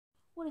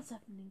What is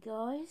happening,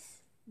 guys?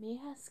 Me,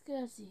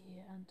 Haskurti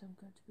here, and I'm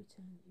going to be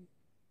telling you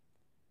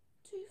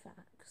 2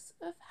 facts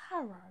of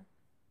Harrow,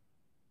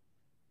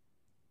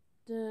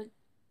 the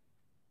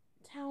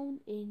town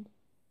in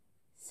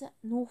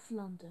North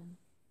London.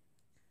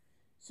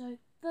 So,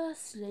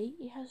 firstly,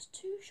 it has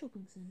 2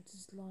 shopping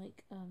centres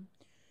like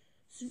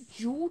St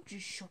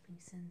George's Shopping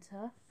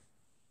Centre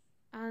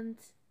and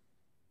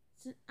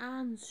St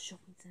Anne's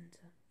Shopping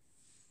Centre.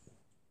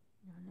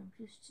 Now, let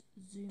me just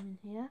zoom in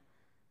here.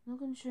 I'm not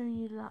going to show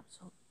you the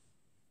laptop.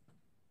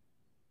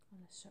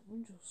 Let's set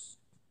Windows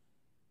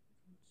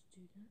to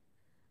do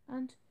that.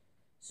 And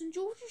St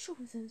George's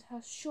Shopping Centre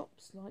has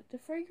shops like the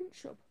fragrance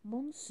shop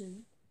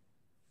Monsoon,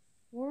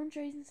 Warren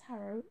Jason's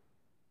Harrow,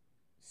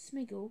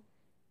 Smiggle,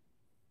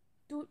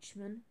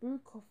 Deutschman, Brew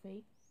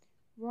Coffee,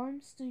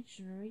 Rhyme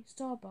Stationery,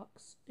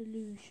 Starbucks,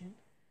 Illusion,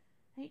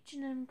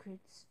 H&M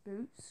Kids,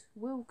 Boots,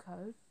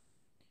 Wilco,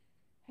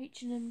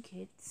 H&M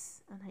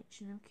Kids, and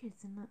H&M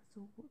Kids, and that's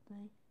all what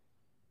they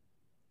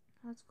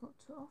has got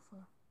to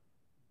offer.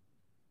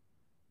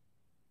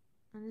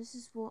 And this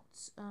is what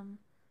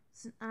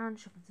St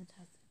Anne's Shopping Centre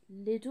has: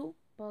 Lidl,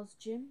 Buzz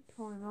Gym,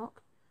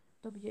 Primark,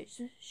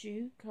 WH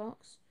Shoe,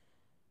 Clarks,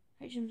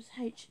 H&M's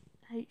H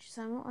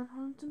Samuel, and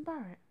Holland &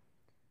 Barrett,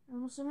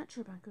 and also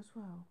Metrobank as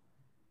well.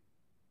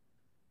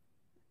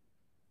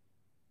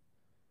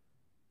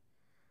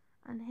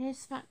 And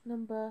here's fact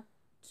number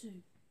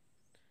 2.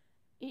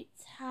 It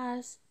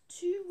has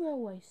 2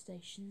 railway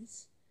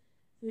stations,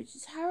 which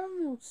is Harrow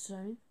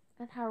Millstone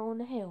and Harrow on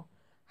the Hill.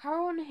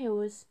 Harrow on the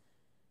Hill is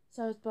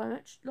served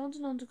by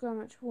London Underground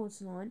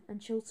Metropolitan Line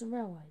and Chiltern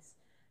Railways.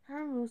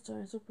 Harrow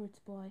Millstone is operated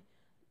by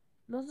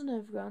London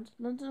Overground,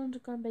 London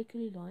Underground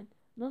Bakerloo Line,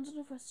 London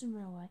North Western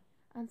Railway,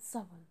 and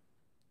Southern.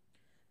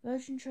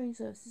 Virgin train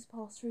services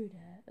pass through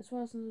there, as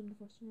well as London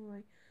North Western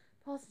Railway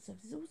passing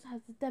services. It also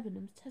has the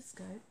Debenhams,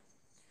 Tesco,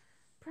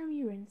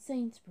 Premier Inn,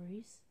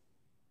 Sainsbury's,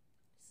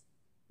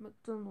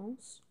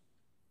 McDonald's,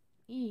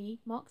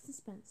 Marks and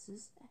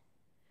Spencer's,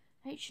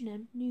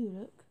 H&M, New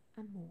Look,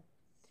 and more.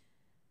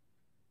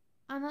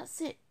 And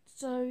that's it.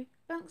 So,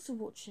 thanks for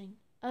watching.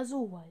 As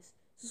always,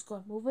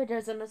 subscribe for more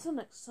videos, and until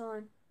next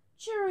time,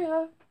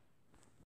 cheerio!